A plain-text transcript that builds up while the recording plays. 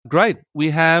Great.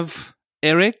 We have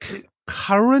Erik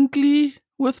currently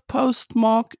with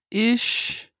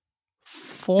Postmark-ish,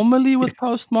 formerly with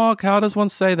Postmark. How does one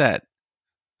say that?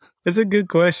 It's a good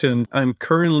question. I'm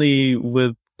currently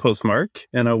with Postmark,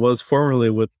 and I was formerly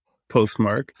with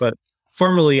Postmark, but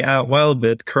formerly at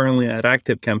Wildbit, currently at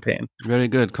ActiveCampaign. Very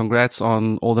good. Congrats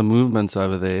on all the movements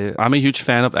over there. I'm a huge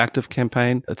fan of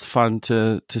ActiveCampaign. It's fun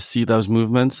to see those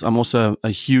movements. I'm also a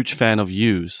huge fan of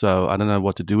you, so I don't know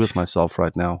what to do with myself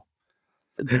right now.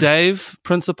 Dave,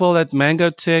 principal at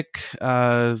Mangot Tech,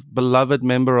 beloved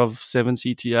member of 7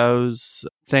 CTOs.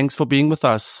 Thanks for being with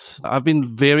us. I've been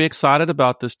very excited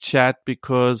about this chat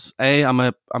because I'm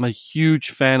a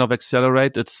huge fan of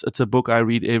Accelerate. It's a book I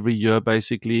read every year,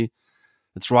 basically.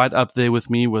 It's right up there with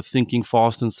me with Thinking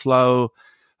Fast and Slow.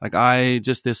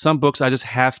 There's some books I just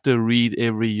have to read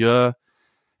every year,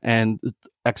 and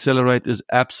Accelerate is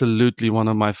absolutely one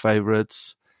of my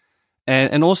favorites.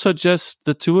 And also just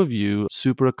the two of you,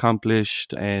 super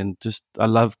accomplished, and just I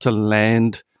love to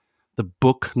land the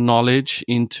book knowledge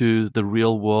into the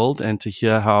real world and to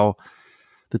hear how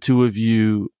the two of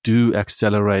you do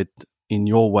accelerate in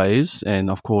your ways. And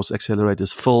of course, Accelerate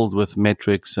is filled with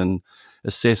metrics and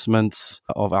assessments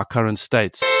of our current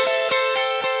states.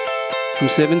 From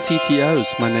 7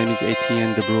 CTOs, my name is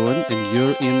Etienne De Bruin, and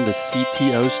you're in the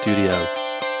CTO studio.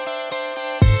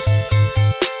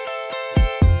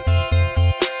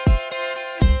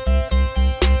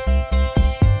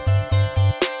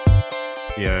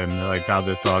 Yeah, and like how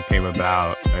this all came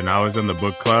about. And I was in the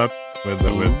book club with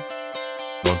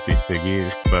mostly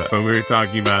Siggy's, but we were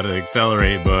talking about an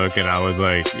Accelerate book, and I was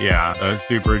like, yeah, a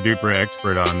super duper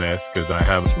expert on this because I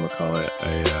have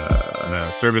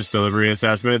a service delivery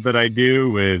assessment that I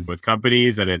do with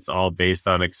companies, and it's all based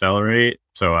on Accelerate.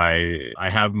 So I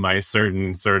have my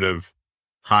certain sort of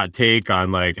hot take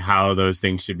on like how those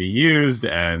things should be used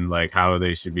and like how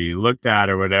they should be looked at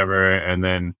or whatever. And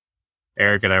then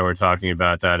Erik and I were talking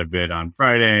about that a bit on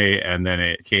Friday, and then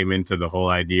it came into the whole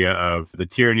idea of the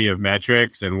tyranny of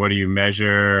metrics and what do you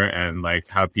measure, and like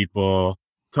how people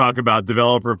talk about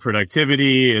developer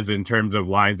productivity is in terms of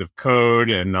lines of code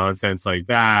and nonsense like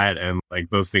that, and like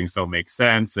those things don't make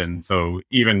sense. And so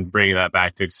even bringing that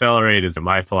back to Accelerate is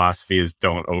my philosophy is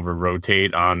don't over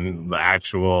rotate on the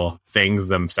actual things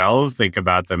themselves. Think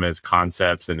about them as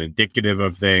concepts and indicative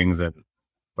of things and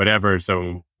whatever.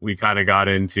 So we kind of got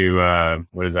into,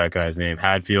 what is that guy's name?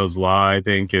 Hadfield's law, I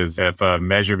think, is if a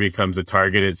measure becomes a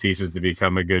target, it ceases to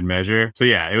become a good measure. So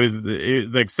yeah,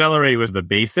 the Accelerate was the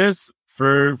basis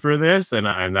for this, and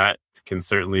that can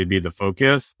certainly be the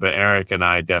focus. But Erik and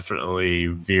I definitely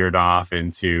veered off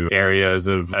into areas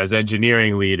of, as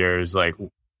engineering leaders, like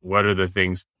what are the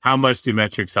things, how much do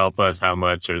metrics help us? How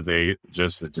much are they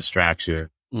just a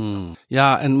distraction?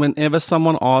 Yeah, and whenever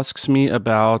someone asks me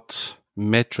about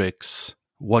metrics,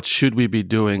 what should we be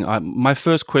doing? My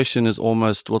first question is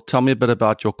almost, well, tell me a bit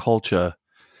about your culture,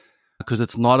 because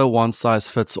it's not a one size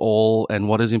fits all. And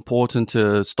what is important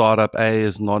to startup A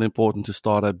is not important to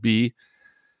startup B.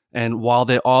 And while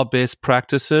there are best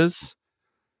practices,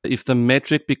 if the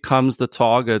metric becomes the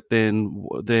target,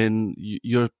 then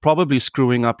you're probably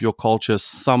screwing up your culture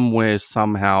somewhere,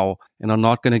 somehow, and are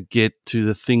not going to get to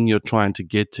the thing you're trying to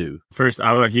get to. First,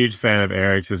 I'm a huge fan of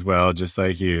Erik's as well, just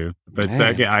like you. But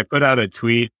second, I put out a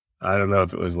tweet, I don't know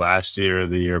if it was last year or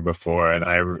the year before,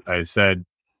 and I said,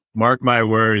 mark my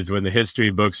words, when the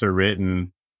history books are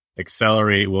written,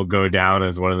 Accelerate will go down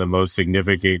as one of the most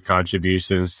significant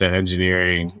contributions to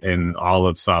engineering in all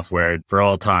of software for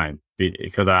all time.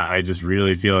 Because I just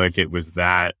really feel like it was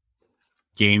that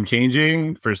game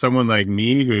changing for someone like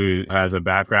me who has a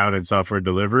background in software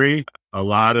delivery. A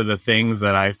lot of the things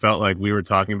that I felt like we were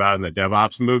talking about in the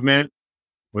DevOps movement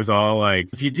was all like,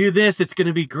 if you do this, it's going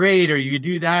to be great, or you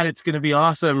do that, it's going to be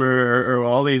awesome, or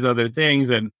all these other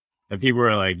things. And people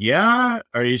were like, yeah,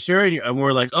 are you sure? And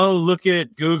we're like, oh, look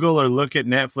at Google or look at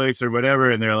Netflix or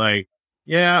whatever. And they're like,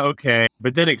 yeah, okay.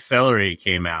 But then Accelerate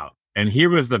came out, and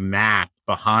here was the math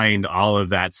behind all of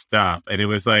that stuff. And it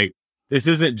was like, this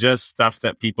isn't just stuff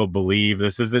that people believe.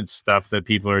 This isn't stuff that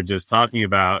people are just talking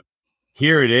about.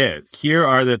 Here it is. Here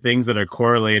are the things that are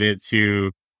correlated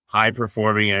to high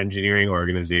performing engineering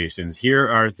organizations. Here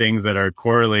are things that are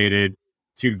correlated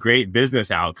to great business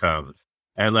outcomes.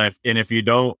 And if you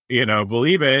don't,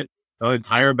 believe it, the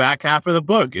entire back half of the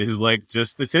book is like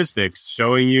just statistics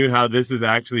showing you how this is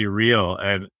actually real.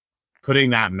 And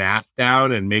putting that math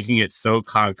down and making it so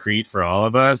concrete for all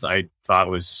of us, I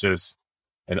thought was just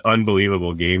an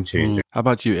unbelievable game changer. How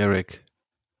about you, Erik?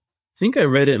 I think I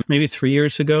read it maybe 3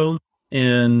 years ago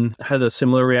and had a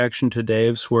similar reaction to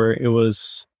Dave's, where it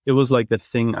was like the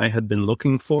thing I had been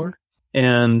looking for.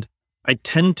 And I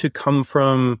tend to come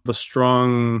from a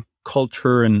strong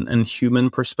culture and human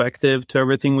perspective to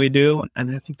everything we do.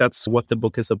 And I think that's what the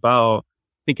book is about.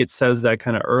 I think it says that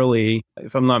kind of early.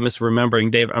 If I'm not misremembering,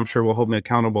 Dave, I'm sure will hold me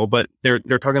accountable, but they're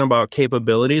talking about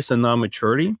capabilities and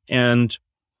non-maturity, and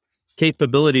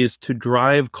capabilities to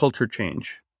drive culture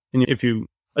change. And if you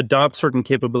adopt certain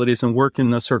capabilities and work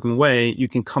in a certain way, you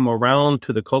can come around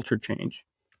to the culture change.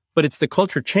 But it's the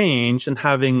culture change and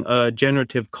having a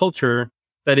generative culture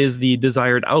that is the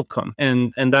desired outcome.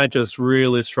 And that just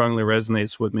really strongly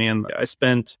resonates with me. And I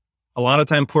spent a lot of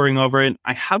time poring over it.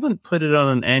 I haven't put it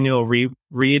on an annual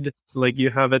read like you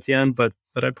have at the end, but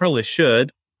I probably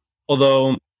should.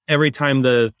 Although every time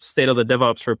the State of the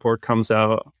DevOps report comes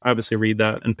out, I obviously read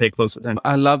that and pay close attention.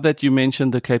 I love that you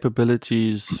mentioned the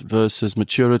capabilities versus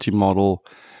maturity model,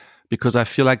 because I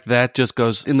feel like that just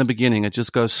goes, in the beginning, it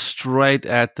just goes straight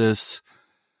at this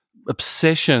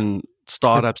obsession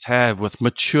startups have with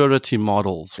maturity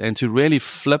models, and to really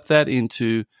flip that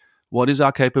into what is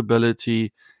our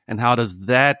capability and how does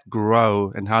that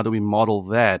grow and how do we model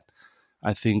that,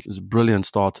 I think is a brilliant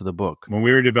start to the book. When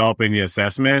we were developing the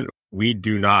assessment, we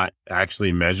do not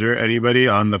actually measure anybody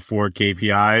on the 4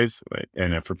 KPIs.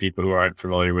 And for people who aren't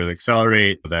familiar with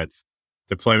Accelerate, that's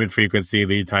deployment frequency,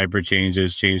 lead time for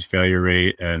changes, change failure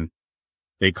rate, and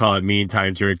they call it mean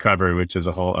time to recover, which is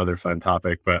a whole other fun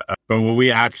topic. But what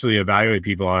we actually evaluate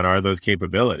people on are those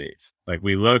capabilities. Like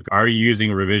we look, are you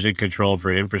using revision control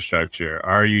for infrastructure?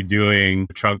 Are you doing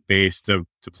trunk-based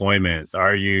deployments?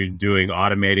 Are you doing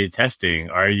automated testing?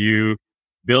 Are you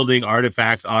building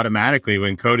artifacts automatically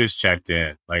when code is checked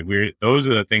in? Like those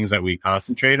are the things that we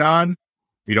concentrate on.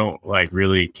 We don't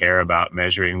really care about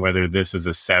measuring whether this is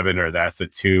a 7 or that's a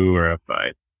 2 or a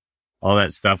 5. All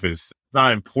that stuff is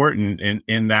not important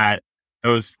in that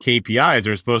those KPIs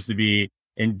are supposed to be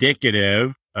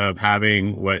indicative of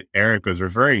having what Erik was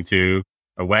referring to,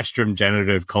 a Western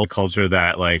generative culture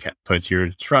that puts your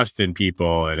trust in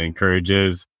people and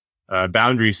encourages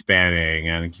boundary spanning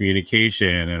and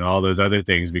communication and all those other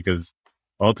things, because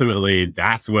ultimately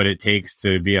that's what it takes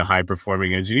to be a high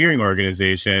performing engineering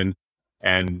organization.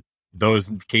 And those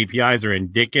KPIs are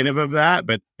indicative of that.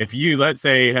 But if you, let's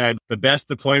say, had the best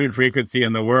deployment frequency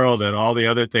in the world and all the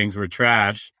other things were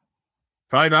trash,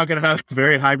 probably not going to have a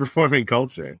very high performing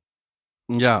culture.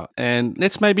 Yeah. And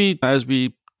let's maybe, as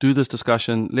we do this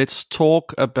discussion, let's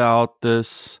talk about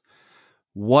this.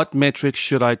 What metrics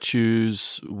should I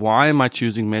choose? Why am I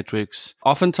choosing metrics?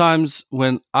 Oftentimes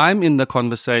when I'm in the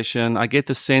conversation, I get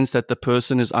the sense that the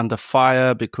person is under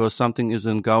fire because something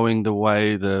isn't going the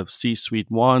way the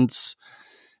C-suite wants.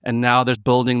 And now they're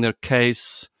building their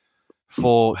case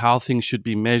for how things should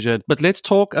be measured. But let's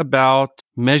talk about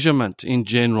measurement in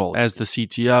general as the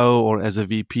CTO or as a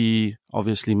VP,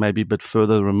 obviously maybe a bit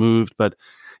further removed, but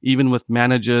even with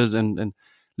managers. And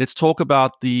let's talk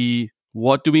about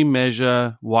what do we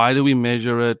measure? Why do we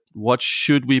measure it? What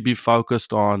should we be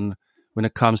focused on when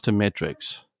it comes to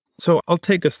metrics? So I'll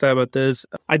take a stab at this.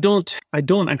 I don't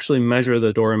actually measure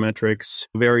the DORA metrics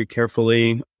very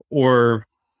carefully, or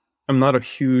I'm not a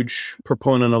huge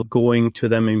proponent of going to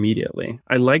them immediately.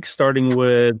 I like starting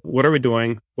with what are we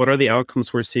doing? What are the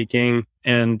outcomes we're seeking?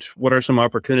 And what are some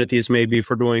opportunities maybe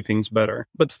for doing things better?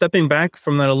 But stepping back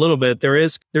from that a little bit,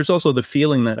 there's also the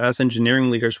feeling that as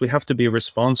engineering leaders, we have to be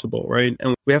responsible, right?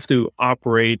 And we have to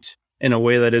operate in a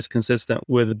way that is consistent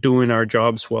with doing our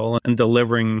jobs well and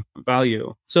delivering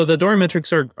value. So the DORA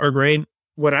metrics are great.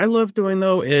 What I love doing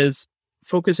though is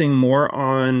focusing more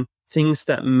on things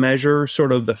that measure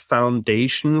sort of the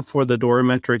foundation for the DORA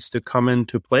metrics to come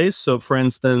into place. So for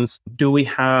instance, do we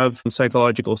have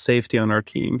psychological safety on our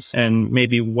teams? And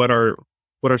maybe what are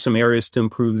some areas to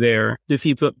improve there? Do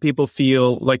people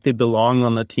feel like they belong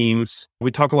on the teams? We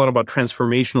talk a lot about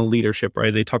transformational leadership,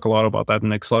 right? They talk a lot about that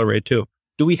in Accelerate too.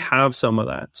 Do we have some of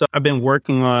that? So I've been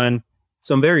working on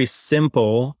some very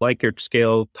simple Likert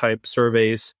scale type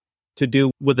surveys to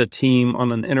do with a team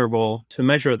on an interval to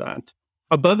measure that.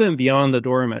 Above and beyond the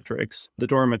DORA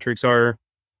metrics are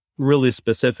really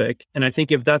specific. And I think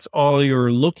if that's all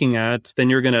you're looking at, then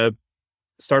you're going to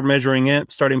start measuring it,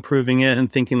 start improving it,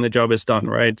 and thinking the job is done,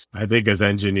 right? I think as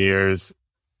engineers,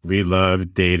 we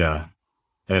love data.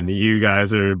 And you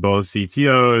guys are both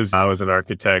CTOs. I was an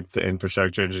architect,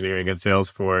 infrastructure engineering at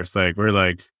Salesforce.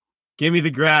 We're give me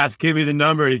the graphs, give me the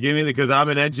numbers, because I'm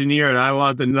an engineer and I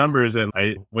want the numbers. And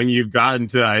when you've gotten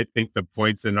to, I think, the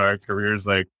points in our careers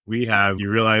we have,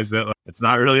 you realize that it's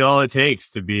not really all it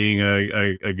takes to being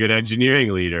a good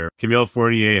engineering leader. Camille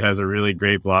Fournier has a really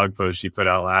great blog post she put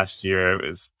out last year.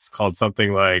 It's called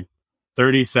something like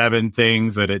 37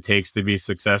 things that it takes to be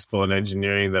successful in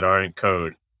engineering that aren't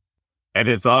code. And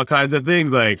it's all kinds of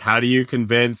things like, how do you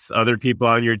convince other people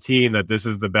on your team that this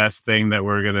is the best thing that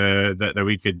that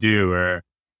we could do? Or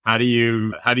how do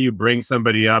you bring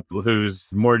somebody up who's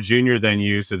more junior than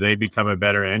you so they become a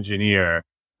better engineer?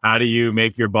 How do you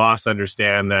make your boss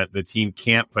understand that the team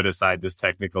can't put aside this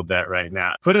technical debt right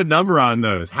now? Put a number on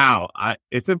those. How?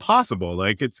 It's impossible.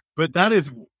 But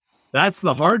that's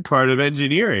the hard part of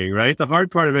engineering, right? The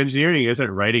hard part of engineering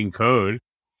isn't writing code.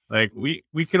 Like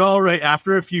we can all write,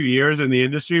 after a few years in the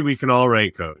industry, we can all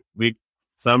write code.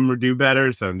 Some do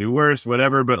better, some do worse,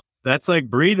 whatever, but that's like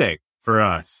breathing for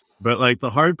us. But like the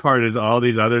hard part is all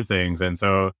these other things. And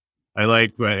so I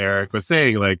like what Erik was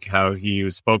saying, like how he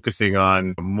was focusing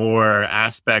on more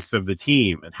aspects of the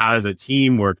team and how does a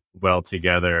team work well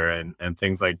together and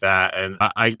things like that. And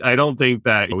I don't think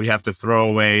that we have to throw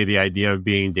away the idea of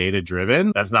being data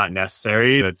driven. That's not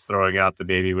necessary. It's throwing out the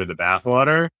baby with the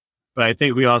bathwater. But I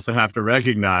think we also have to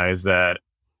recognize that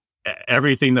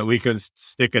everything that we can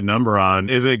stick a number on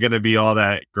isn't going to be all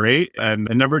that great. And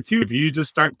number two, if you just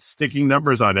start sticking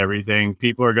numbers on everything,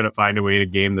 people are going to find a way to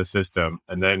game the system.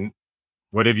 And then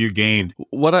what have you gained?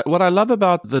 What I love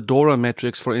about the DORA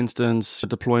metrics, for instance,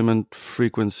 deployment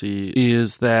frequency,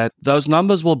 is that those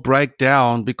numbers will break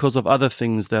down because of other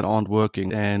things that aren't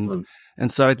working. And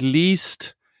so at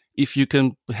least if you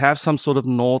can have some sort of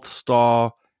North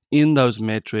Star in those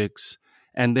metrics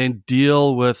and then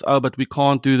deal with, but we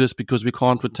can't do this because we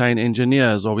can't retain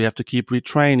engineers, or we have to keep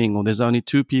retraining, or there's only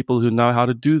 2 people who know how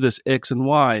to do this X and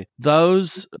Y. So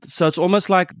it's almost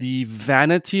like the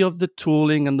vanity of the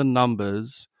tooling and the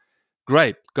numbers.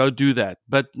 Great, go do that.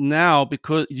 But now,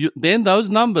 because then those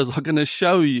numbers are going to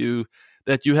show you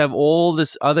that you have all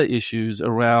this other issues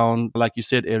around, like you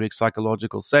said, Erik,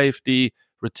 psychological safety,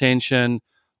 retention,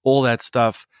 all that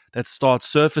stuff that starts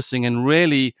surfacing. And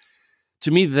really, to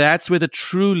me, that's where the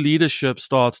true leadership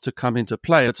starts to come into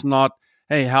play. It's not,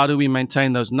 hey, how do we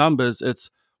maintain those numbers? It's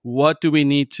what do we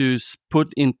need to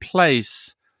put in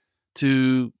place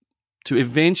to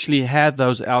eventually have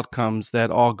those outcomes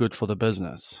that are good for the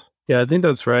business. Yeah, I think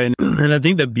that's right. And I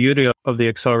think the beauty of the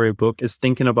Accelerate book is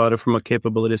thinking about it from a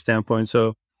capability standpoint.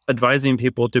 So advising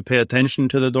people to pay attention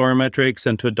to the DORA metrics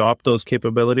and to adopt those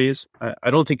capabilities.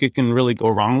 I don't think you can really go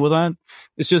wrong with that.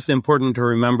 It's just important to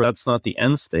remember that's not the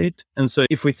end state. And so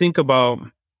if we think about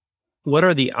what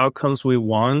are the outcomes we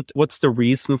want, what's the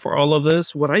reason for all of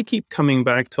this, what I keep coming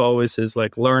back to always is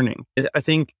like learning. I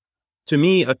think to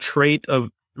me, a trait of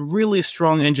really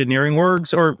strong engineering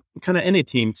orgs, or kind of any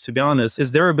teams, to be honest,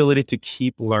 is their ability to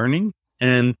keep learning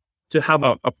and to have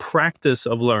a practice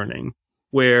of learning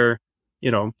where,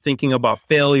 thinking about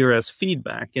failure as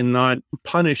feedback and not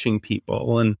punishing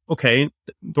people. And okay,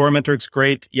 DORA metrics,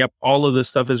 great. Yep, all of this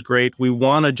stuff is great. We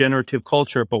want a generative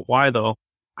culture, but why though?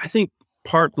 I think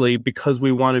partly because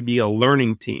we want to be a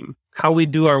learning team. How we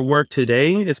do our work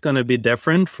today is going to be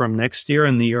different from next year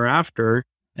and the year after.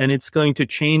 And it's going to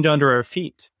change under our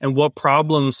feet. And what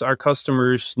problems our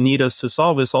customers need us to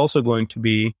solve is also going to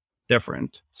be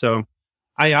different. So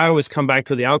I always come back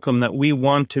to the outcome that we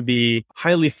want to be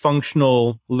highly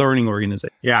functional learning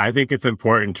organization. Yeah, I think it's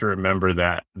important to remember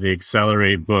that the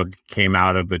Accelerate book came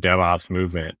out of the DevOps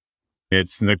movement.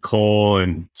 It's Nicole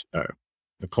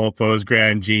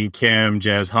Posgran, Gene Kim,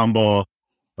 Jez Humble.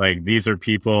 Like, these are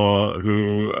people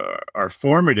who are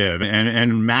formative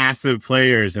and massive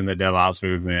players in the DevOps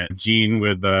movement. Gene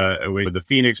with the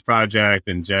Phoenix project,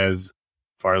 and Jez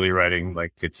Farley writing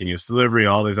like continuous delivery,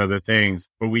 all these other things.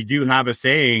 But we do have a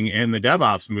saying in the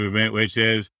DevOps movement, which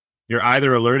is you're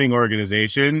either a learning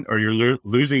organization or you're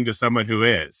losing to someone who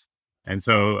is. And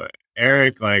so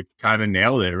Erik kind of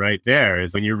nailed it right there.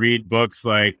 Is when you read books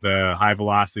like The High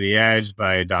Velocity Edge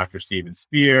by Dr. Steven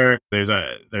Spear,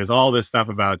 there's all this stuff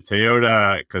about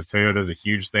Toyota, because Toyota is a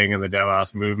huge thing in the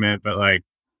DevOps movement. But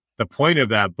the point of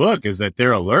that book is that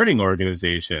they're a learning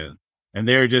organization and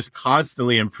they're just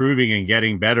constantly improving and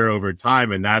getting better over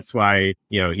time. And that's why,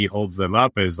 he holds them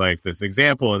up as like this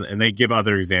example, and they give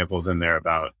other examples in there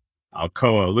about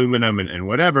Alcoa aluminum and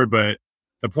whatever. But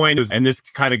the point is, and this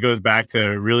kind of goes back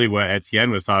to really what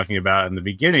Etienne was talking about in the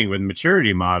beginning with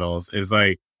maturity models, is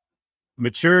like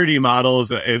maturity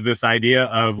models is this idea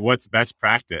of what's best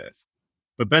practice.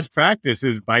 But best practice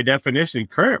is by definition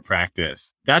current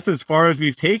practice. That's as far as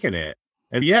we've taken it.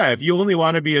 And yeah, if you only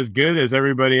want to be as good as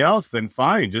everybody else, then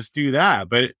fine, just do that.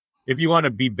 But if you want to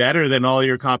be better than all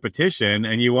your competition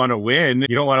and you want to win,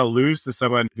 you don't want to lose to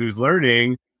someone who's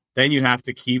learning, then you have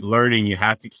to keep learning. You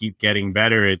have to keep getting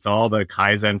better. It's all the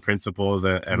Kaizen principles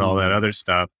and all that other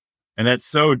stuff. And that's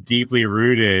so deeply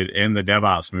rooted in the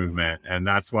DevOps movement. And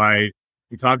that's why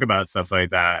we talk about stuff like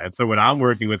that. And so when I'm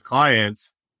working with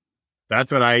clients,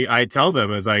 that's what I tell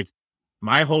them is like,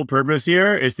 my whole purpose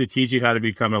here is to teach you how to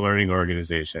become a learning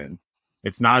organization.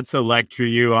 It's not to lecture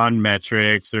you on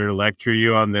metrics or lecture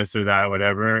you on this or that,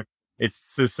 whatever.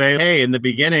 It's to say, hey, in the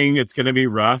beginning, it's going to be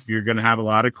rough. You're going to have a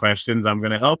lot of questions. I'm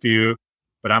going to help you,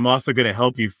 but I'm also going to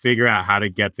help you figure out how to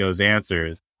get those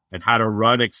answers and how to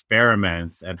run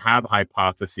experiments and have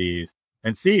hypotheses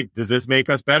and see, does this make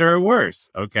us better or worse?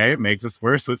 Okay, it makes us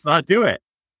worse. Let's not do it,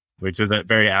 which is a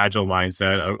very agile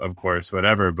mindset, of course,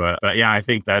 whatever. But yeah, I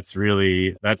think that's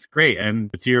great.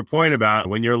 And to your point about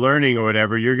when you're learning or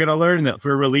whatever, you're going to learn that if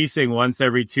we're releasing once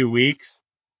every 2 weeks,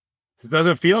 it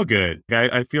doesn't feel good.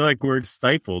 I feel like we're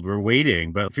stifled. We're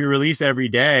waiting. But if you release every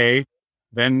day,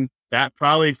 then that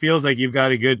probably feels like you've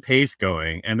got a good pace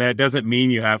going. And that doesn't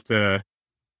mean you have to,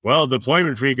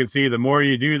 deployment frequency, the more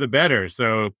you do, the better.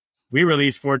 So we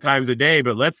release 4 times a day,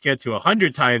 but let's get to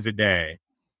 100 times a day.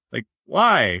 Like,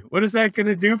 why? What is that going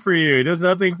to do for you? It does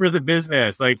nothing for the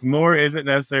business. Like, more isn't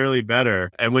necessarily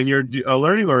better. And when you're a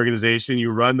learning organization, you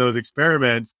run those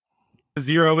experiments,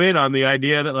 zero in on the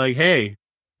idea that like, hey,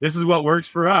 this is what works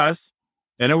for us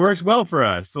and it works well for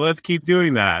us. So let's keep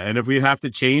doing that. And if we have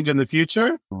to change in the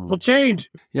future, we'll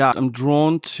change. Yeah, I'm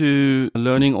drawn to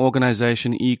learning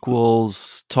organization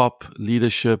equals top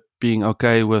leadership being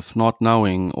okay with not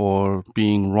knowing or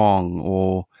being wrong,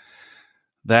 or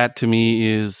that to me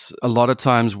is a lot of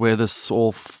times where this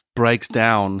all breaks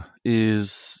down.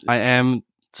 Is I've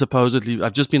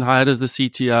just been hired as the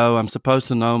CTO. I'm supposed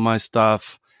to know my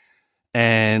stuff,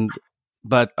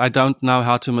 but I don't know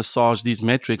how to massage these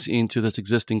metrics into this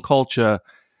existing culture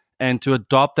and to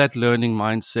adopt that learning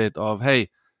mindset of, hey,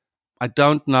 I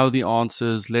don't know the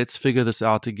answers. Let's figure this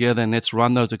out together and let's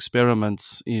run those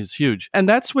experiments is huge. And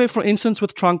that's where, for instance,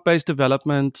 with trunk-based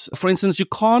development, for instance, you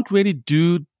can't really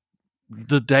do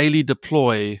the daily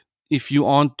deploy if you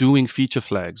aren't doing feature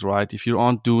flags, right? If you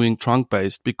aren't doing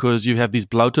trunk-based, because you have these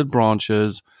bloated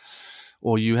branches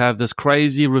or you have this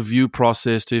crazy review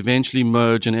process to eventually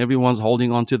merge and everyone's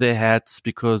holding onto their hats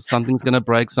because something's going to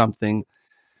break something.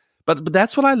 But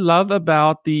that's what I love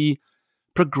about the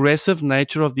progressive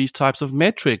nature of these types of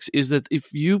metrics, is that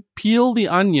if you peel the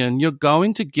onion, you're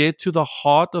going to get to the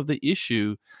heart of the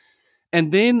issue.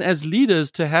 And then as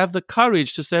leaders to have the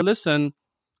courage to say, listen,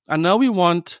 I know we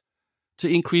want to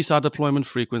increase our deployment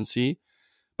frequency,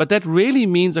 but that really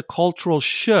means a cultural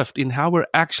shift in how we're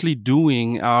actually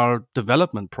doing our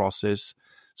development process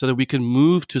so that we can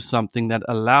move to something that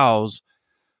allows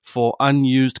for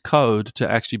unused code to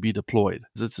actually be deployed.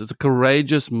 It's a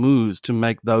courageous move to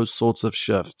make those sorts of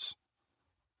shifts.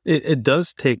 It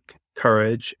does take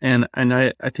courage. And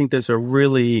I think there's a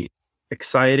really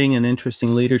exciting and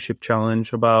interesting leadership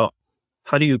challenge about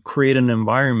how do you create an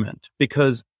environment?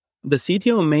 Because the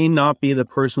CTO may not be the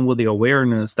person with the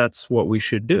awareness that's what we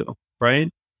should do, right?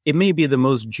 It may be the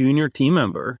most junior team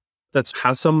member that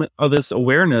has some of this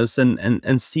awareness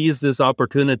and sees this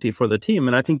opportunity for the team.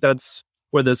 And I think that's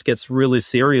where this gets really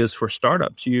serious for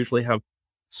startups. You usually have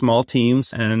small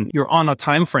teams and you're on a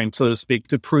time frame, so to speak,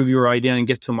 to prove your idea and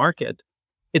get to market.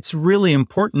 It's really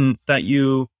important that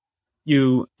you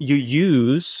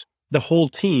use the whole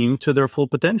team to their full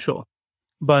potential.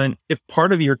 But if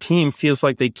part of your team feels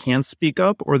like they can't speak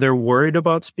up or they're worried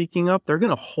about speaking up, they're going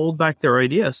to hold back their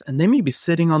ideas and they may be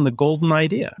sitting on the golden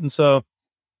idea. And so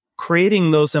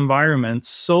creating those environments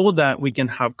so that we can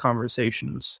have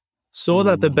conversations, so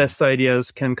that the best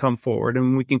ideas can come forward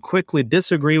and we can quickly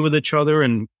disagree with each other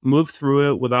and move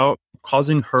through it without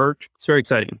causing hurt. It's very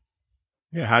exciting.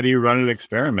 Yeah. How do you run an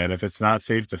experiment if it's not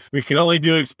safe we can only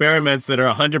do experiments that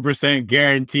are 100%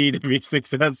 guaranteed to be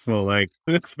successful, like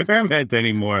an experiment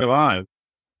anymore. Come on.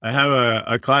 I have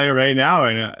a client right now,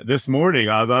 and this morning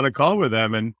I was on a call with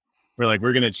them and we're like,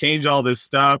 we're going to change all this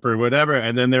stuff or whatever.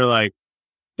 And then they're like,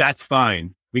 that's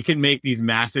fine. We can make these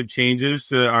massive changes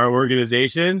to our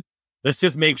organization. Let's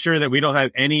just make sure that we don't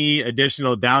have any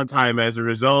additional downtime as a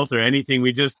result or anything.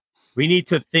 We need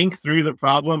to think through the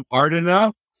problem hard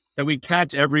enough that we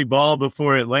catch every ball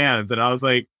before it lands. And I was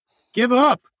like, give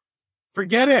up,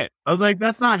 forget it. I was like,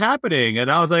 that's not happening. And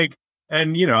I was like,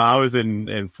 and I was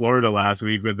in Florida last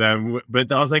week with them, but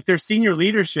I was like, their senior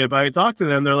leadership, I talked to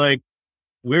them. They're like,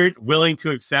 we're willing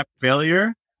to accept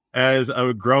failure as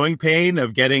a growing pain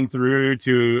of getting through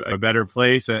to a better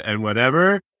place and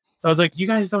whatever. So I was like, you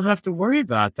guys don't have to worry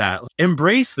about that.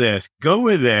 Embrace this, go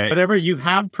with it, whatever. You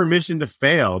have permission to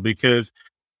fail, because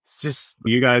it's just,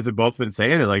 you guys have both been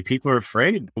saying it, like people are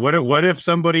afraid. What if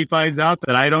somebody finds out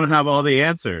that I don't have all the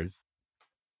answers?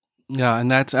 Yeah. And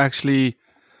that's actually,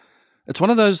 it's one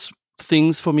of those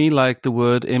things for me, like the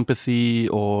word empathy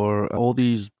or all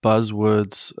these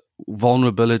buzzwords,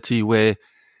 vulnerability, where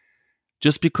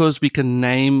just because we can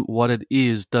name what it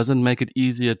is doesn't make it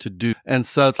easier to do. And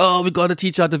so it's, we got to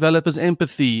teach our developers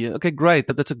empathy. Okay, great.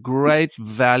 That's a great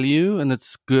value and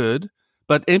it's good.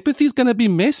 But empathy is going to be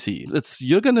messy.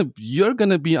 You're going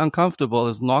to be uncomfortable.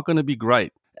 It's not going to be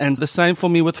great. And the same for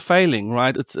me with failing,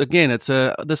 right? It's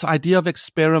this idea of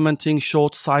experimenting,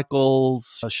 short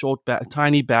cycles,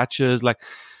 tiny batches, like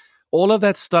all of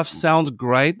that stuff sounds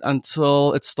great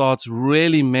until it starts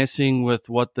really messing with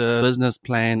what the business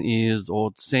plan is,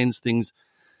 or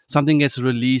something gets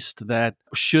released that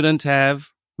shouldn't have,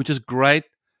 which is great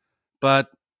for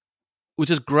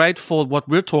what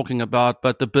we're talking about,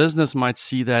 but the business might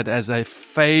see that as a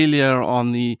failure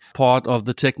on the part of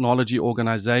the technology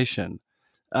organization.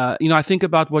 I think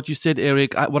about what you said,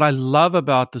 Erik. What I love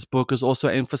about this book is also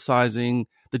emphasizing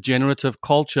the generative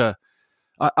culture.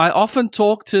 I often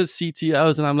talk to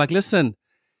CTOs and I'm like, listen,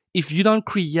 if you don't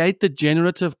create the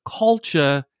generative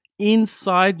culture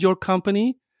inside your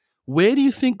company, where do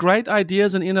you think great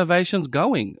ideas and innovations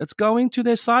going? It's going to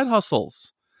their side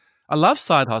hustles. I love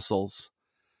side hustles.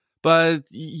 But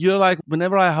you're like,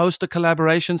 whenever I host a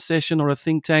collaboration session or a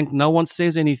think tank, no one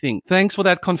says anything. Thanks for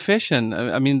that confession.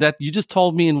 I mean, that you just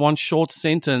told me in one short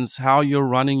sentence how you're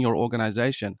running your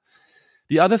organization.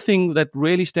 The other thing that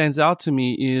really stands out to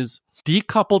me is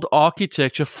decoupled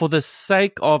architecture for the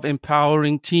sake of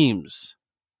empowering teams,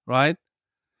 right?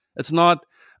 It's not,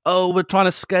 we're trying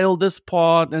to scale this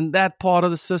part and that part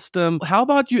of the system. How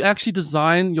about you actually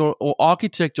design or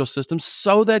architect your system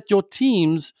so that your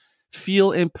teams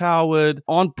feel empowered,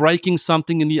 aren't breaking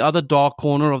something in the other dark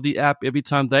corner of the app every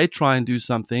time they try and do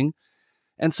something.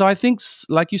 And so I think,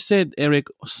 like you said, Erik,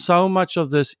 so much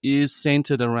of this is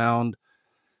centered around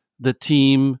the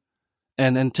team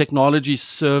and technology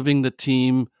serving the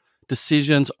team,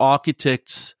 decisions,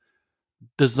 architects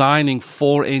designing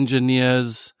for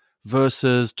engineers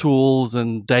versus tools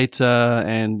and data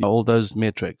and all those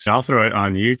metrics. I'll throw it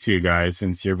on you two guys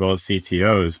since you're both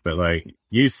CTOs, but like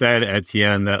you said,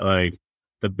 Etienne, that like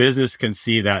the business can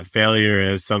see that failure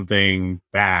as something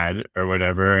bad or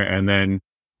whatever. And then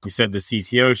you said the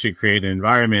CTO should create an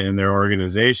environment in their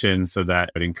organization so that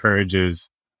it encourages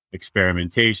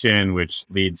experimentation, which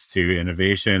leads to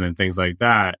innovation and things like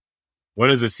that. What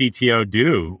does a CTO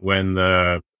do when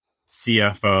the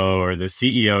CFO or the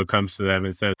CEO comes to them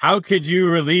and says, how could you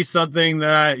release something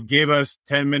that gave us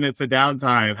 10 minutes of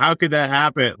downtime? How could that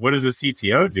happen? What does a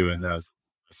CTO do in those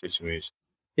situations?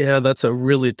 Yeah, that's a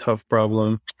really tough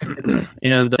problem.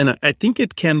 and I think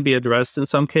it can be addressed in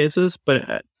some cases,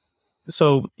 but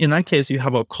so in that case, you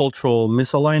have a cultural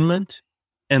misalignment.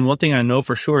 And one thing I know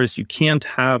for sure is you can't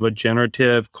have a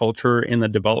generative culture in the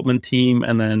development team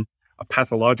and then a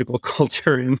pathological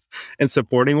culture in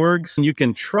supporting works. And you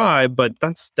can try, but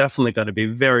that's definitely going to be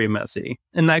very messy.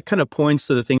 And that kind of points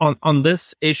to the thing on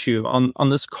this issue, on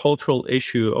this cultural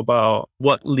issue about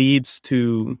what leads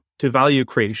to value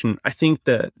creation. I think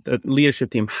that the leadership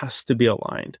team has to be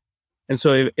aligned. And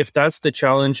so if that's the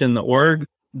challenge in the org,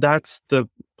 that's the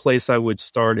place I would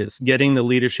start, is getting the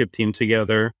leadership team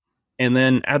together and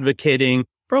then advocating,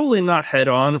 probably not head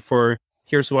on, for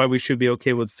here's why we should be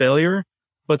okay with failure,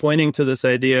 but pointing to this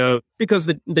idea, because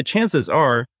the chances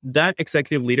are that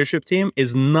executive leadership team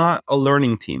is not a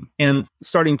learning team, and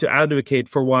starting to advocate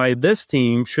for why this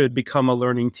team should become a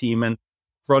learning team and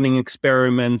running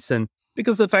experiments. And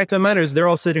because the fact of the matter is they're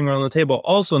all sitting around the table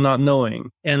also not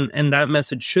knowing, and that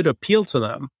message should appeal to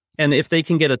them. And if they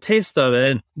can get a taste of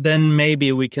it, then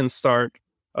maybe we can start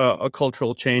a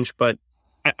cultural change. But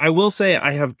I will say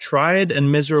I have tried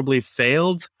and miserably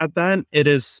failed at that. It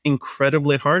is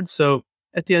incredibly hard. So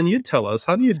Etienne, you tell us,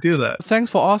 how do you do that?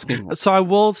 Thanks for asking. So I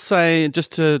will say,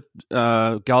 just to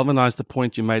galvanize the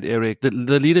point you made, Erik, the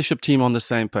leadership team on the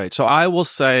same page. So I will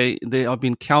say there have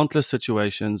been countless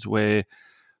situations where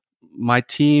my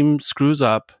team screws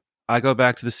up. I go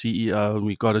back to the CEO and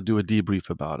we got to do a debrief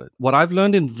about it. What I've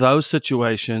learned in those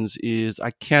situations is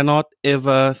I cannot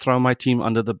ever throw my team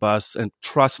under the bus, and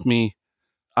trust me,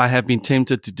 I have been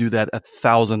tempted to do that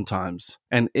 1,000 times.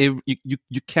 And you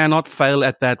cannot fail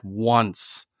at that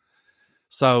once.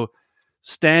 So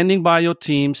standing by your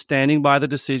team, standing by the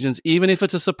decisions, even if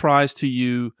it's a surprise to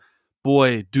you,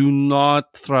 boy, do not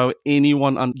throw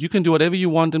anyone on. You can do whatever you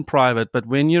want in private, but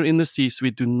when you're in the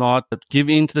C-suite, do not give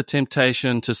in to the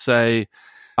temptation to say,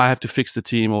 I have to fix the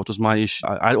team, or it was my issue.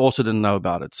 I also didn't know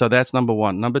about it. So that's number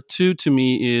one. Number two to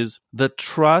me is the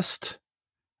trust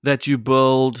that you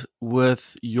build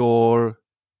with your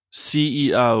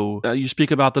CEO. You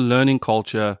speak about the learning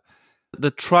culture.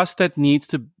 The trust that needs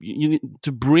to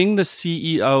bring the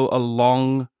CEO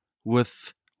along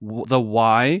with the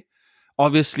why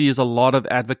obviously is a lot of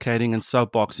advocating and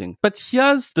soapboxing. But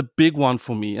here's the big one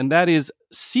for me, and that is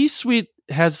C-suite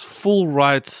has full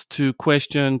rights to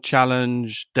question,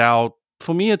 challenge, doubt.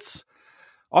 For me, it's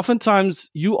oftentimes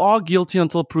you are guilty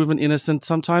until proven innocent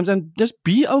sometimes, and just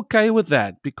be okay with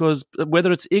that, because whether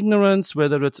it's ignorance,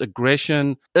 whether it's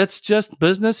aggression, it's just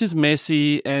business is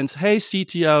messy. And hey,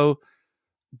 CTO,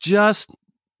 just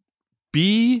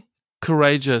be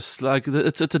courageous. Like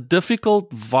it's a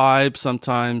difficult vibe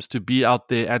sometimes to be out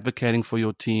there advocating for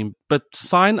your team, but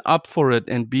sign up for it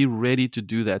and be ready to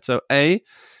do that. So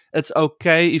it's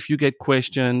okay if you get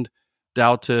questioned,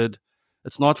 doubted.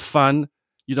 It's not fun.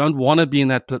 You don't want to be in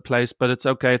that place, but it's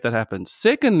okay if that happens.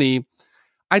 Secondly,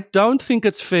 I don't think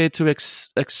it's fair to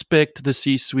expect the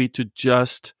C-suite to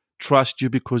just trust you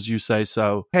because you say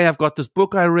so. Hey, I've got this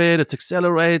book I read, it's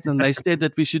Accelerate, and they said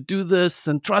that we should do this,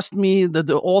 and trust me, that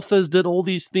the authors did all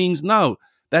these things. No,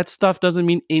 that stuff doesn't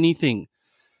mean anything.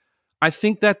 I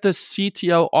think that the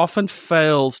CTO often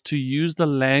fails to use the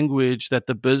language that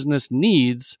the business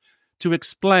needs to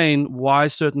explain why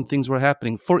certain things were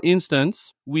happening. For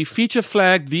instance, we feature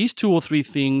flagged these 2 or 3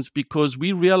 things because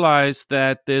we realize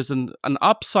that there's an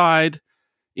upside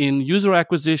in user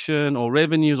acquisition or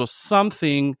revenues or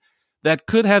something that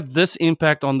could have this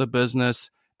impact on the business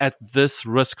at this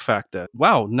risk factor.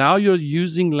 Wow, now you're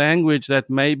using language that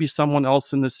maybe someone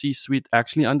else in the C-suite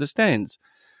actually understands.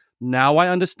 Now I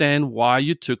understand why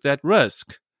you took that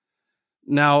risk.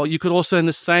 Now, you could also in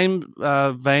the same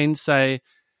vein say,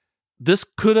 this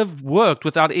could have worked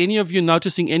without any of you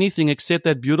noticing anything except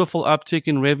that beautiful uptick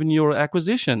in revenue or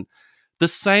acquisition. The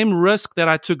same risk that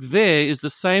I took there is the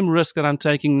same risk that I'm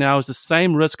taking now, is the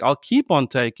same risk I'll keep on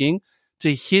taking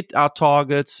to hit our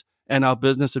targets and our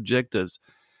business objectives.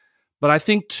 But I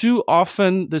think too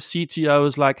often the CTO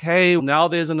is like, hey, now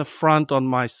there's an affront on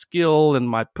my skill and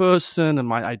my person and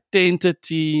my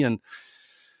identity, and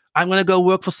I'm going to go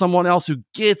work for someone else who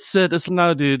gets it. It's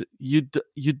no, dude, you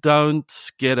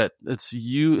don't get it. It's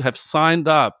you have signed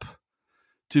up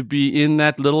to be in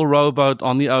that little rowboat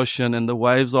on the ocean and the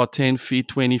waves are 10 feet,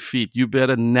 20 feet. You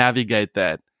better navigate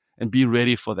that and be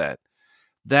ready for that.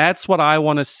 That's what I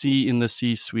want to see in the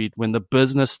C-suite when the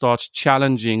business starts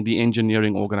challenging the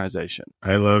engineering organization.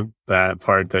 I love that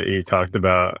part that you talked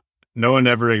about. No one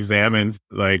ever examines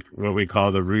like what we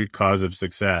call the root cause of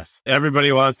success.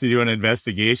 Everybody wants to do an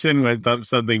investigation when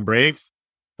something breaks,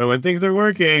 but when things are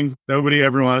working, nobody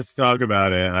ever wants to talk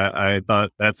about it. I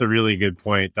thought that's a really good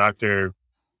point. Dr.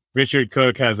 Richard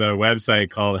Cook has a website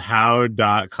called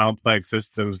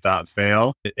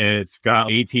how.complexsystems.fail. It's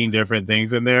got 18 different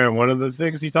things in there. And one of the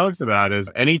things he talks about is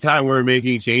anytime we're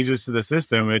making changes to the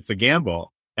system, it's a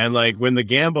gamble. And like when the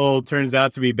gamble turns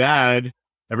out to be bad,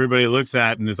 everybody looks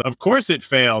at it and is, of course it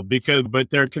failed but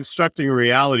they're constructing a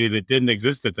reality that didn't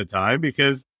exist at the time,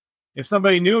 because if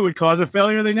somebody knew it would cause a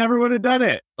failure, they never would have done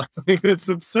it. It's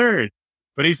absurd.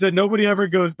 But he said nobody ever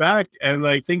goes back and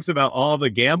like thinks about all the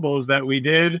gambles that we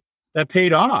did that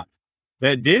paid off,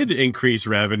 that did increase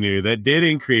revenue, that did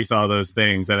increase all those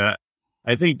things. And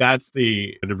I think that's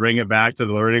to bring it back to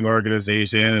the learning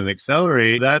organization and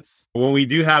Accelerate. That's when we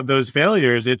do have those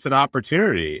failures, it's an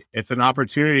opportunity. It's an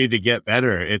opportunity to get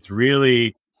better. It's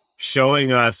really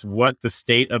showing us what the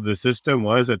state of the system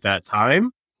was at that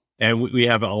time. And we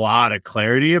have a lot of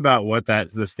clarity about what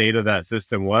the state of that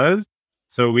system was.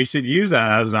 So we should use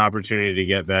that as an opportunity to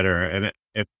get better. And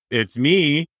if it's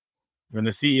me, when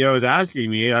the CEO is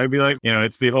asking me, I'd be like,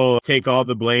 it's the whole take all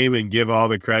the blame and give all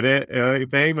the credit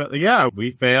thing. But yeah,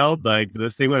 we failed, like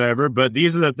this thing, whatever. But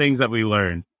these are the things that we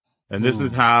learned. And this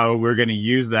is how we're going to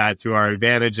use that to our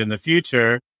advantage in the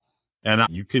future. And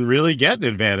you can really get an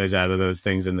advantage out of those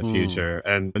things in the future.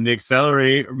 And in the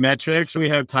Accelerate metrics, we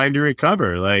have time to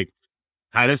recover. Like,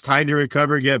 how does time to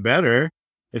recover get better?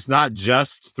 It's not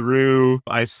just through,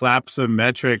 I slapped some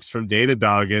metrics from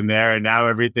Datadog in there and now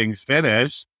everything's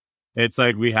finished. It's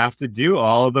like we have to do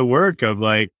all of the work of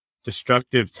like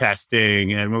destructive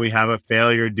testing. And when we have a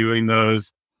failure, doing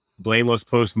those blameless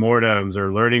postmortems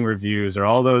or learning reviews or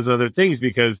all those other things,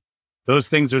 because those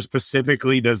things are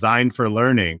specifically designed for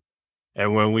learning.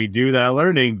 And when we do that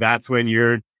learning, that's when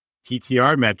your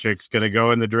TTR metrics going to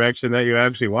go in the direction that you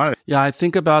actually want it. Yeah, I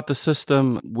think about the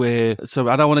system so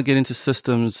I don't want to get into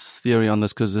systems theory on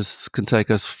this because this can take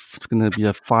us, it's going to be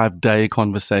a 5-day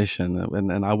conversation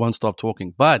and I won't stop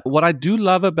talking. But what I do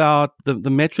love about the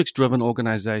metrics-driven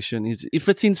organization is if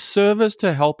it's in service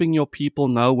to helping your people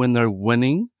know when they're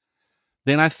winning,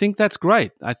 then I think that's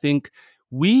great. I think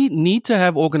we need to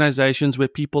have organizations where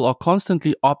people are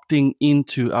constantly opting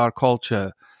into our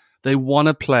culture. They want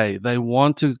to play. They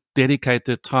want to dedicate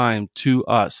their time to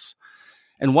us.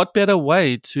 And what better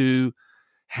way to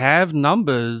have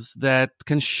numbers that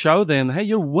can show them, hey,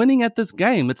 you're winning at this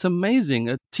game. It's amazing.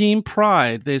 A team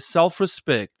pride, there's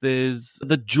self-respect, there's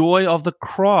the joy of the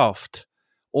craft.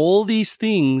 All these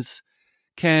things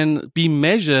can be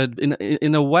measured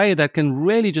in a way that can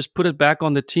really just put it back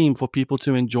on the team for people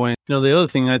to enjoy. The other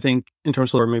thing I think in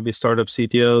terms of maybe startup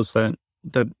CTOs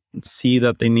that see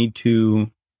that they need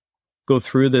to go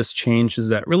through this change is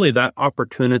that really that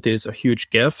opportunity is a huge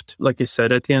gift. Like you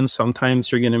said, at the end,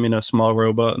 sometimes you're going to meet a small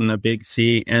robot in a big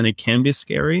sea and it can be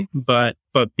scary, but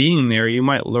being there, you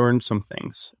might learn some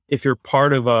things. If you're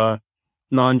part of a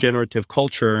non-generative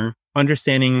culture,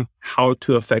 understanding how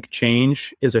to affect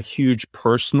change is a huge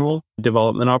personal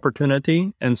development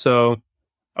opportunity. And so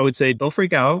I would say don't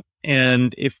freak out.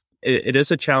 And if it is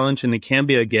a challenge and it can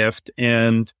be a gift,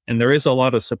 and there is a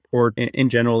lot of support in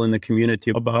general in the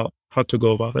community about how to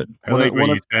go about it. I like what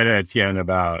you said, Etienne,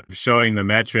 about showing the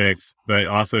metrics, but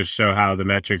also show how the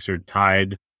metrics are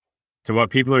tied to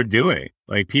what people are doing.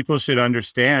 Like people should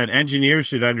understand, engineers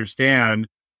should understand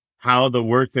how the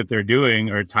work that they're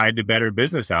doing are tied to better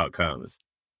business outcomes,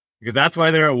 because that's why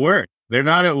they're at work. They're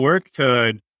not at work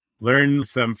to learn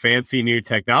some fancy new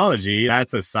technology.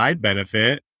 That's a side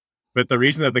benefit. But the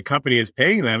reason that the company is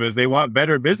paying them is they want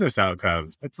better business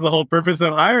outcomes. That's the whole purpose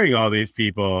of hiring all these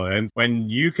people. And when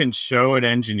you can show an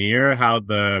engineer how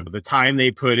the time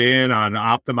they put in on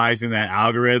optimizing that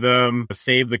algorithm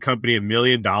saved the company $1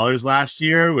 million last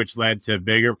year, which led to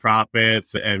bigger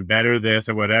profits and better this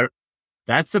and whatever,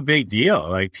 that's a big deal.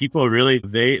 Like people really,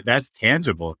 that's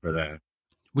tangible for them.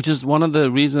 Which is one of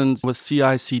the reasons with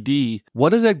CI/CD, what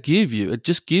does that give you? It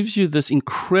just gives you this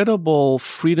incredible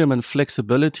freedom and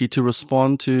flexibility to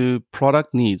respond to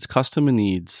product needs, customer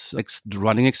needs,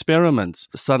 running experiments.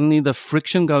 Suddenly the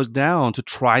friction goes down to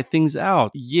try things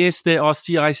out. Yes, there are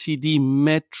CI/CD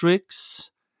metrics,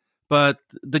 but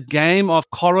the game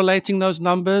of correlating those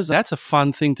numbers, that's a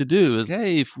fun thing to do. Is,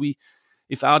 hey,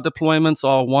 if our deployments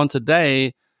are once a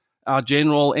day, our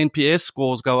general NPS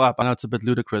scores go up. I know it's a bit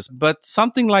ludicrous, but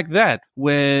something like that,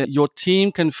 where your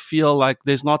team can feel like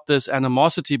there's not this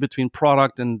animosity between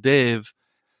product and dev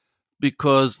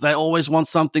because they always want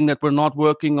something that we're not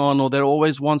working on, or they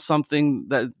always want something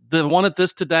that they wanted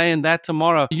this today and that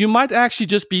tomorrow. You might actually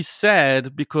just be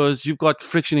sad because you've got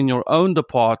friction in your own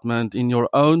department, in your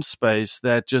own space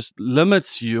that just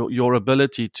limits your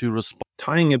ability to respond.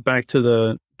 Tying it back to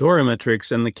the DORA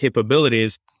metrics and the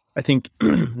capabilities, I think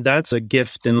that's a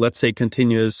gift in, let's say,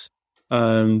 continuous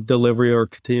delivery or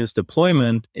continuous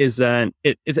deployment, is that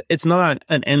it's not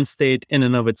an end state in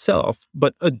and of itself,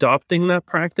 but adopting that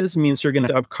practice means you're going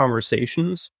to have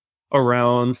conversations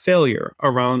around failure,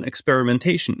 around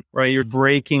experimentation, right? You're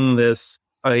breaking this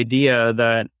idea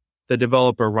that the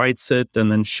developer writes it and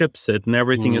then ships it and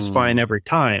everything is fine every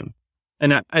time.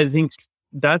 And I think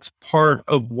that's part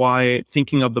of why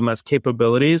thinking of them as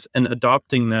capabilities and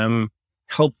adopting them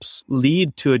helps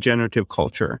lead to a generative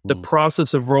culture. The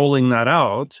process of rolling that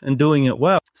out and doing it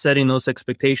well, setting those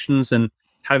expectations and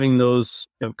having those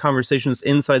conversations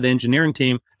inside the engineering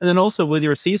team, and then also with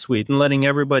your C-suite and letting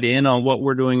everybody in on what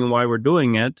we're doing and why we're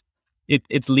doing it,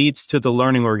 it leads to the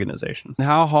learning organization.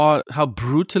 How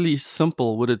brutally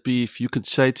simple would it be if you could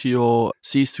say to your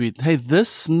C-suite, hey,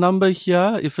 this number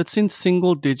here, if it's in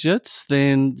single digits,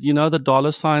 then, the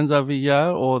dollar signs over here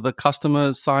or the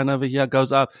customer sign over here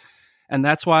goes up. And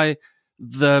that's why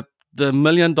the $1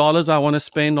 million I want to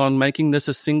spend on making this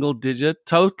a single digit,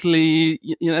 totally,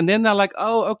 and then they're like,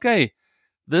 oh, okay,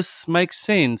 this makes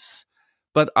sense.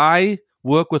 But I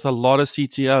work with a lot of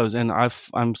CTOs, and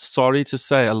I'm sorry to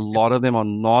say a lot of them are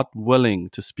not willing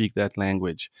to speak that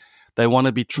language. They want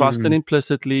to be trusted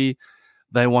implicitly.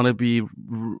 They want to be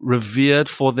revered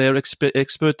for their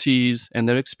expertise and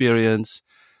their experience.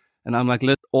 And I'm like,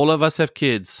 all of us have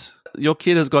kids. Your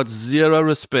kid has got zero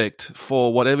respect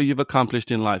for whatever you've accomplished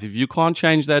in life. If you can't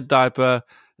change that diaper,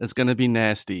 it's going to be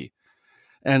nasty.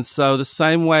 And so the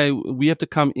same way, we have to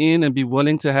come in and be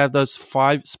willing to have those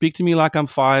 5, speak to me like I'm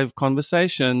 5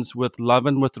 conversations with love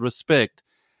and with respect.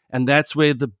 And that's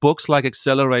where the books like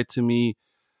Accelerate to me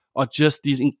are just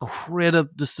these incredible,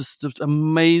 just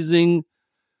amazing,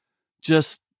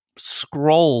 just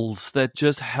scrolls that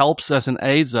just helps us and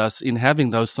aids us in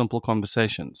having those simple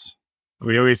conversations.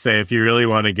 We always say, if you really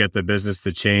want to get the business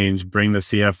to change, bring the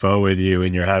CFO with you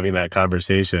when you're having that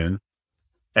conversation.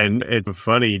 And it's a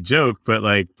funny joke, but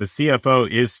like the CFO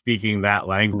is speaking that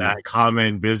language, that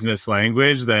common business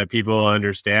language that people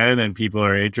understand and people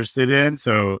are interested in.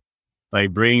 So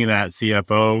like bringing that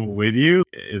CFO with you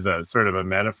is a sort of a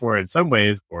metaphor in some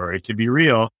ways, or it could be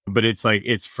real, but it's like,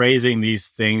 it's phrasing these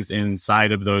things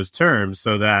inside of those terms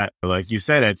so that, like you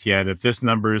said, Etienne, if this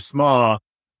number is small,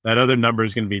 that other number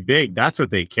is going to be big. That's what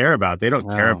they care about. They don't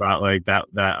care Wow. about like that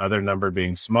other number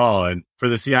being small. And for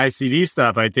the CI/CD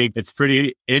stuff, I think it's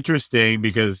pretty interesting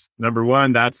because number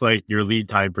one, that's like your lead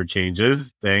time for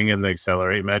changes thing in the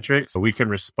accelerate metrics. We can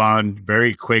respond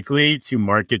very quickly to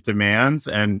market demands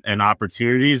and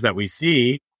opportunities that we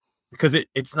see because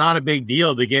it's not a big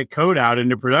deal to get code out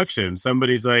into production.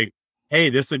 Somebody's like, hey,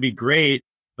 this would be great.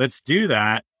 Let's do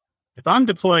that. If I'm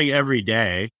deploying every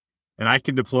day and I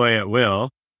can deploy at will,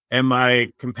 and my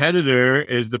competitor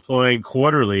is deploying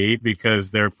quarterly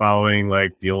because they're following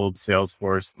like the old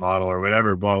Salesforce model or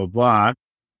whatever, blah, blah, blah,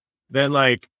 then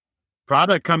like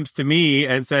product comes to me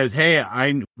and says, hey,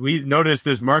 we noticed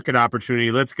this market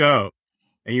opportunity. Let's go.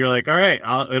 And you're like, all right,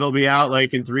 it'll be out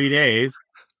like in 3 days.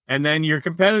 And then your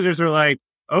competitors are like,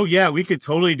 oh yeah, we could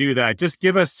totally do that. Just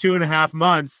give us 2.5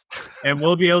 months and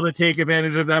we'll be able to take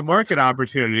advantage of that market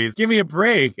opportunities. Give me a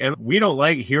break. And we don't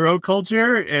like hero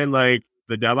culture and like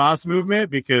the DevOps movement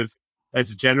because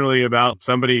that's generally about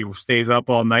somebody who stays up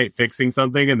all night fixing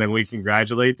something and then we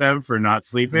congratulate them for not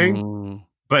sleeping.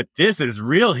 But this is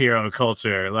real hero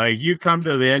culture. Like you come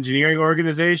to the engineering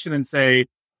organization and say,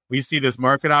 we see this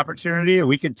market opportunity and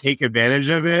we can take advantage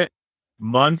of it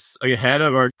months ahead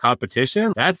of our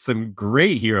competition. That's some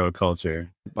great hero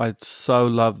culture. I so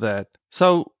love that.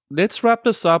 So let's wrap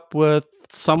this up with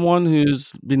someone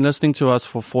who's been listening to us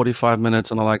for 45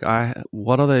 minutes and are like,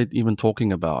 what are they even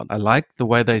talking about? I like the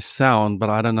way they sound, but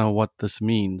I don't know what this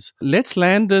means. Let's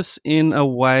land this in a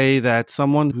way that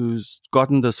someone who's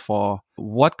gotten this far,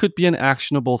 what could be an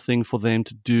actionable thing for them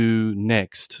to do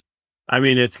next? I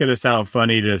mean, it's going to sound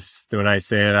funny just when I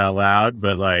say it out loud,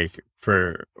 but like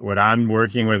for when I'm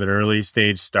working with early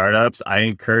stage startups, I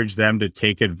encourage them to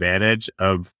take advantage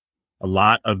of a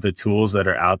lot of the tools that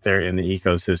are out there in the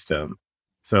ecosystem.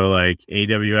 So like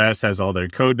AWS has all their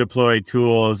code deploy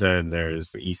tools and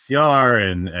there's ECR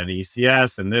and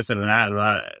ECS and this and that.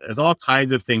 There's all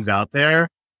kinds of things out there.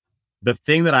 The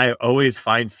thing that I always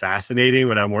find fascinating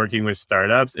when I'm working with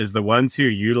startups is the ones who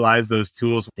utilize those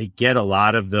tools, they get a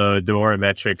lot of the DORA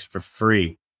metrics for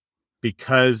free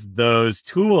because those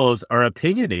tools are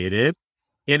opinionated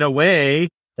in a way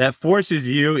that forces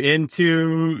you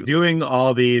into doing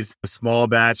all these small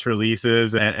batch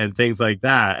releases and things like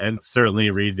that. And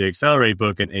certainly read the Accelerate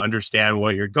book and understand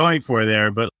what you're going for there.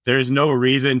 But there's no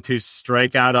reason to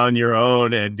strike out on your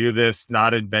own and do this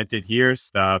not invented here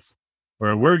stuff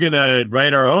where we're going to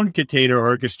write our own container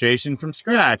orchestration from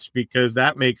scratch because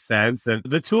that makes sense. And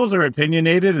the tools are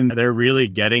opinionated and they're really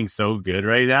getting so good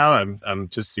right now. I'm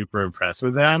just super impressed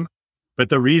with them. But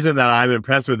the reason that I'm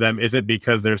impressed with them isn't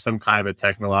because they're some kind of a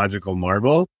technological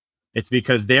marvel. It's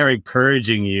because they're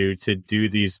encouraging you to do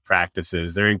these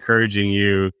practices. They're encouraging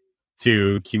you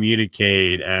to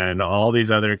communicate and all these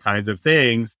other kinds of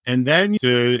things. And then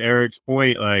to Erik's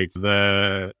point, like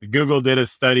the Google did a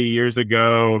study years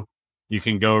ago. You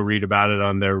can go read about it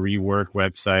on their rework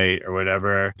website or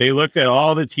whatever. They looked at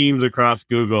all the teams across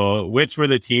Google, which were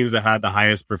the teams that had the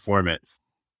highest performance.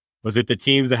 Was it the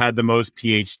teams that had the most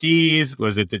PhDs?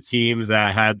 Was it the teams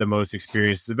that had the most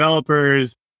experienced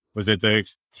developers? Was it the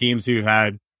teams who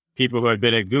had people who had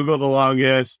been at Google the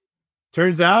longest?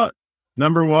 Turns out,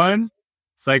 number one,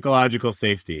 psychological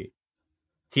safety.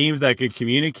 Teams that could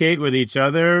communicate with each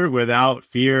other without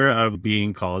fear of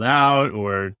being called out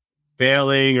or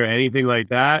failing or anything like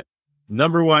that.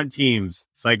 Number one teams,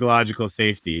 psychological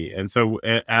safety. And so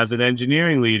as an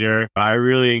engineering leader, I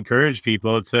really encourage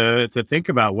people to think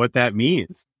about what that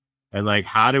means. And like,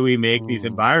 how do we make these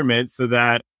environments so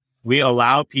that we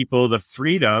allow people the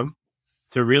freedom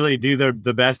to really do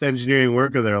the best engineering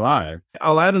work of their life?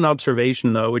 I'll add an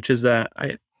observation though, which is that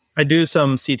I do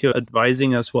some CTO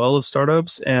advising as well of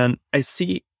startups. And I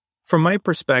see from my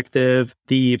perspective,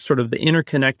 the sort of the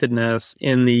interconnectedness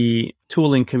in the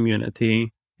tooling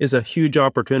community is a huge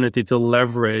opportunity to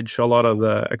leverage a lot of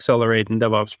the Accelerate and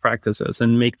DevOps practices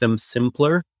and make them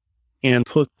simpler and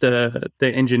put the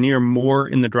engineer more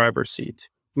in the driver's seat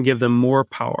and give them more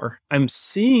power. I'm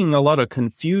seeing a lot of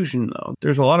confusion though.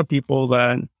 There's a lot of people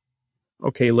that,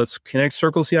 okay, let's connect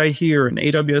Circle CI here and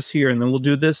AWS here, and then we'll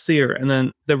do this here. And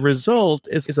then the result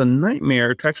is a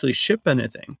nightmare to actually ship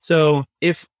anything. So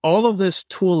if all of this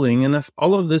tooling and if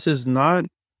all of this is not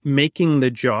making the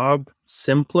job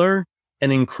simpler,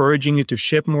 and encouraging you to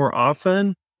ship more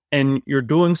often, and you're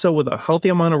doing so with a healthy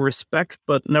amount of respect,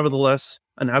 but nevertheless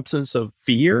an absence of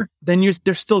fear, then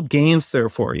there's still gains there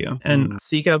for you. And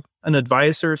seek out an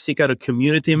advisor, seek out a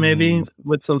community maybe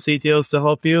with some CTOs to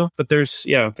help you. But there's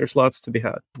lots to be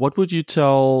had. What would you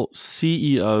tell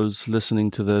CEOs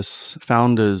listening to this,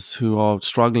 founders who are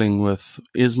struggling with,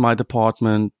 is my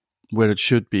department where it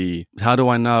should be? How do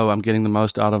I know I'm getting the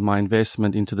most out of my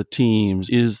investment into the teams?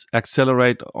 Is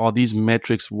Accelerate, are these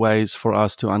metrics ways for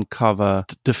us to uncover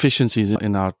deficiencies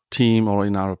in our team or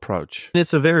in our approach?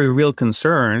 It's a very real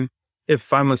concern.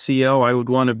 If I'm a CEO, I would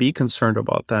want to be concerned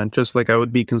about that, just like I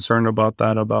would be concerned about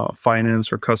that about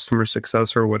finance or customer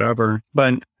success or whatever.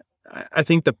 But I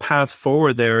think the path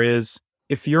forward there is,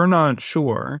 if you're not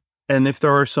sure, and if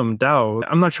there are some doubt,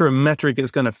 I'm not sure a metric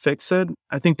is going to fix it.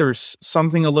 I think there's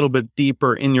something a little bit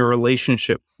deeper in your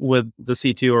relationship with the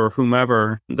CTO or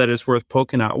whomever that is worth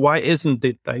poking at. Why isn't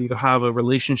it that you have a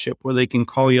relationship where they can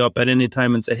call you up at any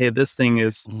time and say, hey, this thing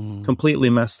is completely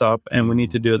messed up and we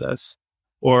need to do this?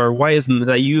 Or why isn't it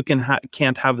that you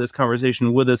can't have this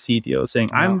conversation with a CTO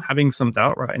saying, I'm having some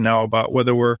doubt right now about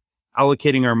whether we're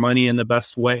allocating our money in the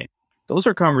best way? Those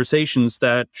are conversations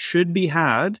that should be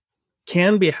had,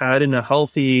 can be had in a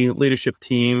healthy leadership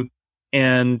team,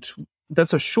 and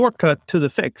that's a shortcut to the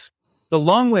fix. The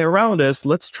long way around is,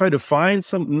 let's try to find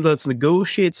let's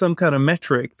negotiate some kind of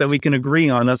metric that we can agree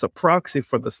on as a proxy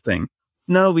for this thing.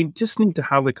 No, we just need to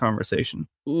have the conversation.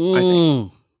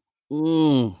 I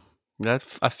think.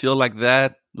 I feel like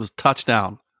that was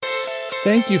touchdown.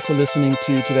 Thank you for listening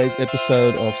to today's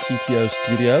episode of CTO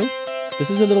Studio. This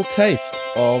is a little taste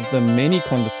of the many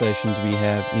conversations we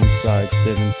have inside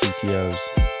 7 CTOs.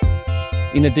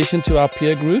 In addition to our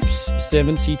peer groups,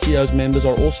 7 CTOs members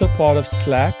are also part of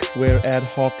Slack, where ad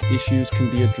hoc issues can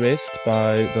be addressed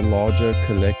by the larger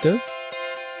collective.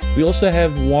 We also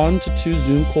have 1 to 2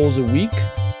 Zoom calls a week,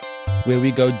 where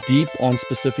we go deep on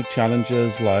specific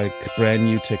challenges like brand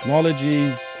new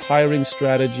technologies, hiring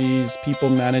strategies, people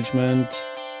management,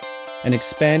 and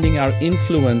expanding our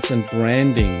influence and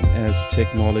branding as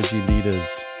technology leaders.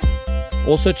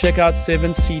 Also check out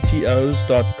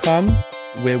 7ctos.com,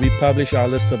 where we publish our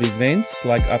list of events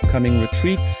like upcoming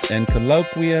retreats and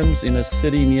colloquiums in a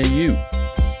city near you.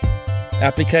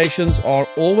 Applications are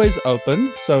always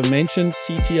open, so mention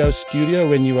CTO Studio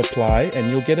when you apply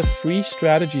and you'll get a free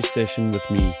strategy session with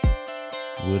me.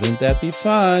 Wouldn't that be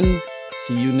fun?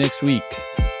 See you next week.